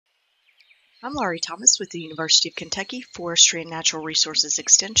I'm Laurie Thomas with the University of Kentucky Forestry and Natural Resources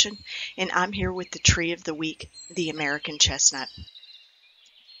Extension, and I'm here with the tree of the week, the American chestnut.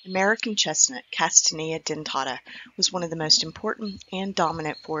 American chestnut, Castanea dentata, was one of the most important and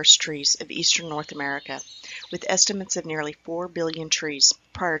dominant forest trees of eastern North America, with estimates of nearly 4 billion trees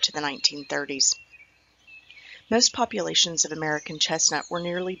prior to the 1930s. Most populations of American chestnut were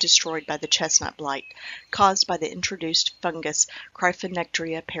nearly destroyed by the chestnut blight, caused by the introduced fungus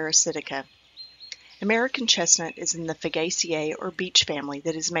Cryphonectria parasitica. American chestnut is in the Fagaceae or beech family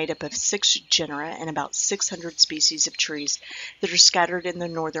that is made up of 6 genera and about 600 species of trees that are scattered in the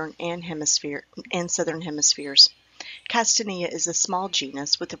northern and southern hemispheres. Castanea is a small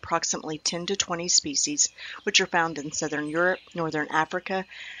genus with approximately 10 to 20 species, which are found in southern Europe, northern Africa,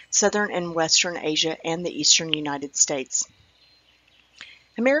 southern and western Asia, and the eastern United States.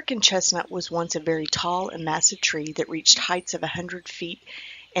 American chestnut was once a very tall and massive tree that reached heights of 100 feet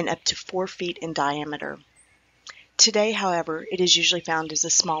and up to 4 feet in diameter. Today, however, it is usually found as a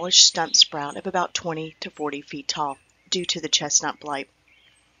smallish stump sprout of about 20 to 40 feet tall due to the chestnut blight.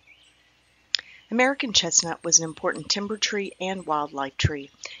 American chestnut was an important timber tree and wildlife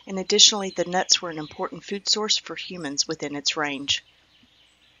tree, and additionally the nuts were an important food source for humans within its range.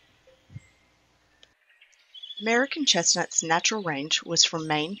 American chestnut's natural range was from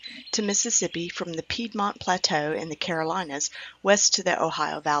Maine to Mississippi, from the Piedmont Plateau in the Carolinas west to the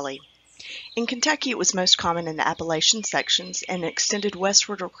Ohio Valley. In Kentucky, it was most common in the Appalachian sections and extended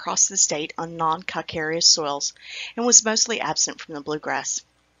westward across the state on non-calcareous soils and was mostly absent from the bluegrass.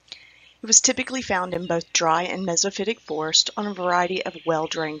 It was typically found in both dry and mesophytic forest on a variety of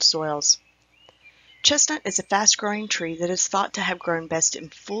well-drained soils. Chestnut is a fast-growing tree that is thought to have grown best in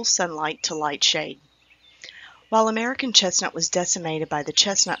full sunlight to light shade. While American chestnut was decimated by the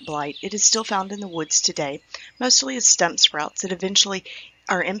chestnut blight, it is still found in the woods today, mostly as stump sprouts that eventually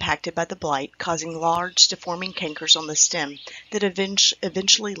are impacted by the blight, causing large deforming cankers on the stem that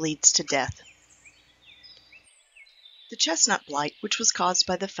eventually leads to death. The chestnut blight, which was caused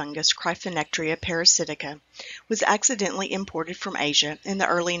by the fungus Cryphonectria parasitica, was accidentally imported from Asia in the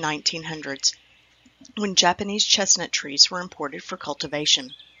early 1900s, when Japanese chestnut trees were imported for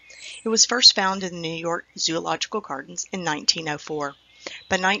cultivation. It was first found in the New York Zoological Gardens in 1904.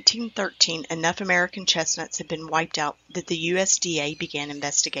 By 1913, enough American chestnuts had been wiped out that the USDA began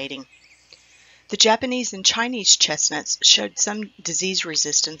investigating. The Japanese and Chinese chestnuts showed some disease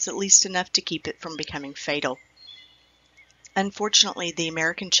resistance, at least enough to keep it from becoming fatal. Unfortunately, the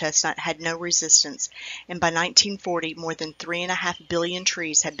American chestnut had no resistance, and by 1940, more than 3.5 billion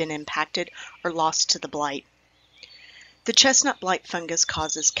trees had been impacted or lost to the blight. The chestnut blight fungus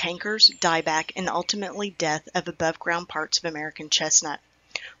causes cankers, dieback, and ultimately death of above-ground parts of American chestnut.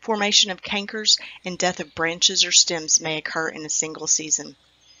 Formation of cankers and death of branches or stems may occur in a single season.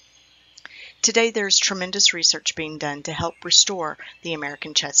 Today, there is tremendous research being done to help restore the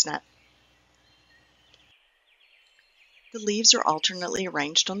American chestnut. The leaves are alternately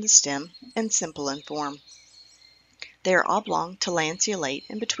arranged on the stem and simple in form. They are oblong to lanceolate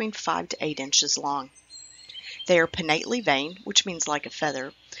and between 5 to 8 inches long. They are pinnately veined, which means like a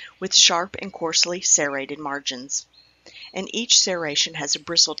feather, with sharp and coarsely serrated margins. And each serration has a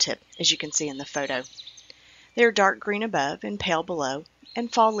bristle tip, as you can see in the photo. They are dark green above and pale below,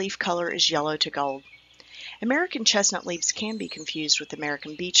 and fall leaf color is yellow to gold. American chestnut leaves can be confused with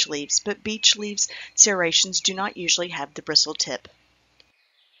American beech leaves, but beech leaves serrations do not usually have the bristle tip.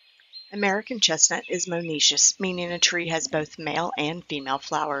 American chestnut is monoecious, meaning a tree has both male and female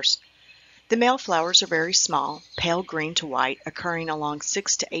flowers. The male flowers are very small, pale green to white, occurring along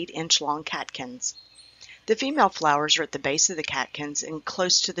 6 to 8 inch long catkins. The female flowers are at the base of the catkins and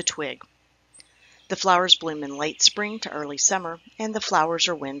close to the twig. The flowers bloom in late spring to early summer, and the flowers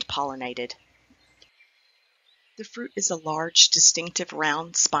are wind pollinated. The fruit is a large, distinctive,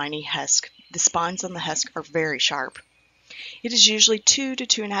 round, spiny husk. The spines on the husk are very sharp. It is usually 2 to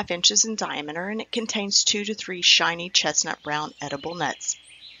 2.5 inches in diameter, and it contains 2 to 3 shiny chestnut brown edible nuts.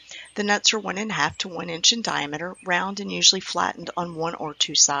 The nuts are 1.5 to 1 inch in diameter, round and usually flattened on 1 or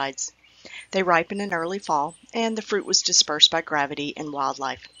 2 sides. They ripen in early fall, and the fruit was dispersed by gravity and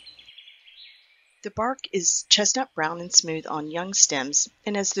wildlife. The bark is chestnut brown and smooth on young stems,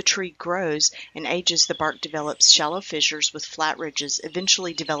 and as the tree grows and ages, the bark develops shallow fissures with flat ridges,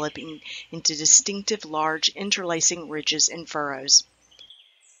 eventually developing into distinctive large interlacing ridges and furrows.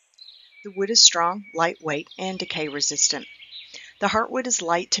 The wood is strong, lightweight, and decay resistant. The heartwood is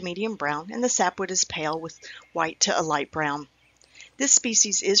light to medium brown, and the sapwood is pale with white to a light brown. This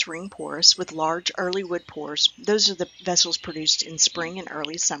species is ring porous with large early wood pores. Those are the vessels produced in spring and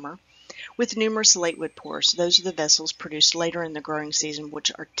early summer, With numerous latewood pores, those are the vessels produced later in the growing season,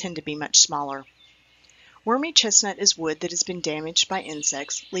 which tend to be much smaller. Wormy chestnut is wood that has been damaged by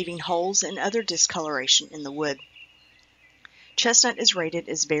insects, leaving holes and other discoloration in the wood. Chestnut is rated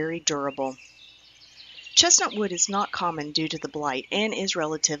as very durable. Chestnut wood is not common due to the blight and is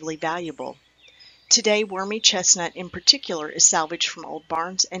relatively valuable. Today, wormy chestnut in particular is salvaged from old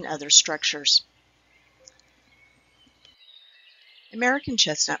barns and other structures. American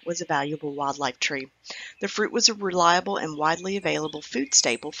chestnut was a valuable wildlife tree. The fruit was a reliable and widely available food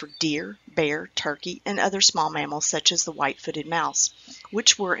staple for deer, bear, turkey, and other small mammals such as the white-footed mouse,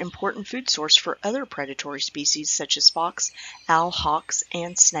 which were important food source for other predatory species such as fox, owl, hawks,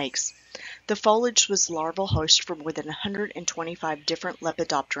 and snakes. The foliage was larval host for more than 125 different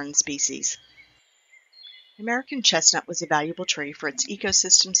lepidopteran species. American chestnut was a valuable tree for its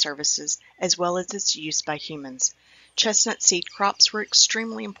ecosystem services as well as its use by humans. Chestnut seed crops were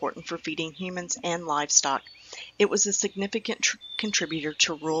extremely important for feeding humans and livestock. It was a significant contributor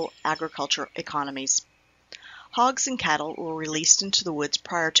to rural agriculture economies. Hogs and cattle were released into the woods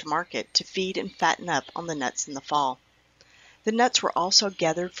prior to market to feed and fatten up on the nuts in the fall. The nuts were also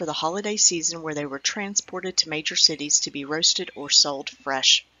gathered for the holiday season where they were transported to major cities to be roasted or sold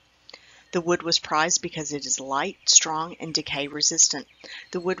fresh. The wood was prized because it is light, strong, and decay resistant.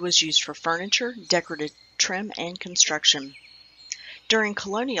 The wood was used for furniture, decorative trim, and construction. During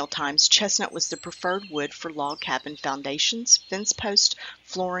colonial times, chestnut was the preferred wood for log cabin foundations, fence posts,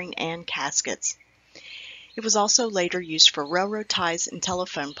 flooring, and caskets. It was also later used for railroad ties and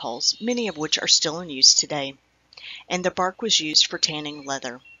telephone poles, many of which are still in use today. And the bark was used for tanning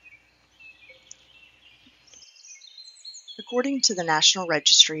leather. According to the National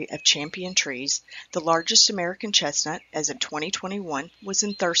Registry of Champion Trees, the largest American chestnut, as of 2021, was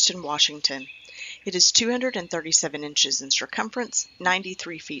in Thurston, Washington. It is 237 inches in circumference,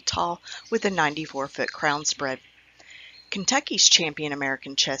 93 feet tall, with a 94-foot crown spread. Kentucky's champion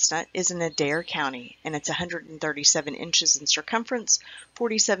American chestnut is in Adair County, and it's 137 inches in circumference,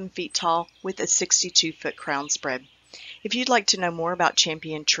 47 feet tall, with a 62-foot crown spread. If you'd like to know more about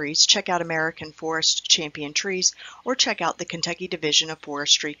champion trees, check out American Forest Champion Trees or check out the Kentucky Division of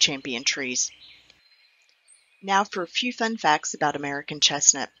Forestry Champion Trees. Now for a few fun facts about American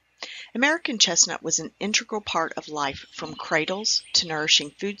chestnut. American chestnut was an integral part of life from cradles to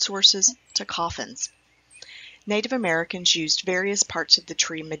nourishing food sources to coffins. Native Americans used various parts of the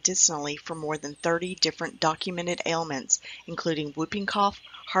tree medicinally for more than 30 different documented ailments, including whooping cough,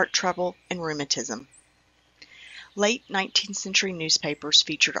 heart trouble, and rheumatism. Late 19th century newspapers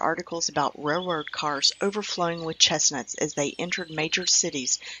featured articles about railroad cars overflowing with chestnuts as they entered major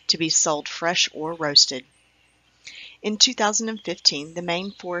cities to be sold fresh or roasted. In 2015, the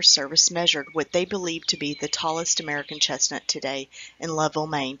Maine Forest Service measured what they believed to be the tallest American chestnut today in Lovell,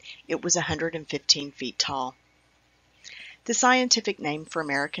 Maine. It was 115 feet tall. The scientific name for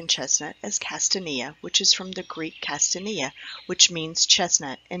American chestnut is castanea, which is from the Greek castanea, which means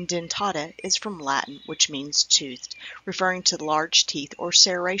chestnut, and dentata is from Latin, which means toothed, referring to large teeth or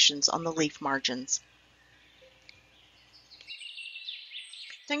serrations on the leaf margins.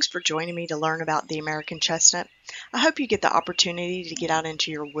 Thanks for joining me to learn about the American chestnut. I hope you get the opportunity to get out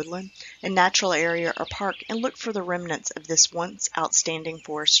into your woodland, a natural area, or park and look for the remnants of this once outstanding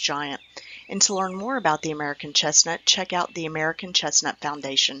forest giant. And to learn more about the American chestnut, check out the American Chestnut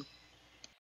Foundation.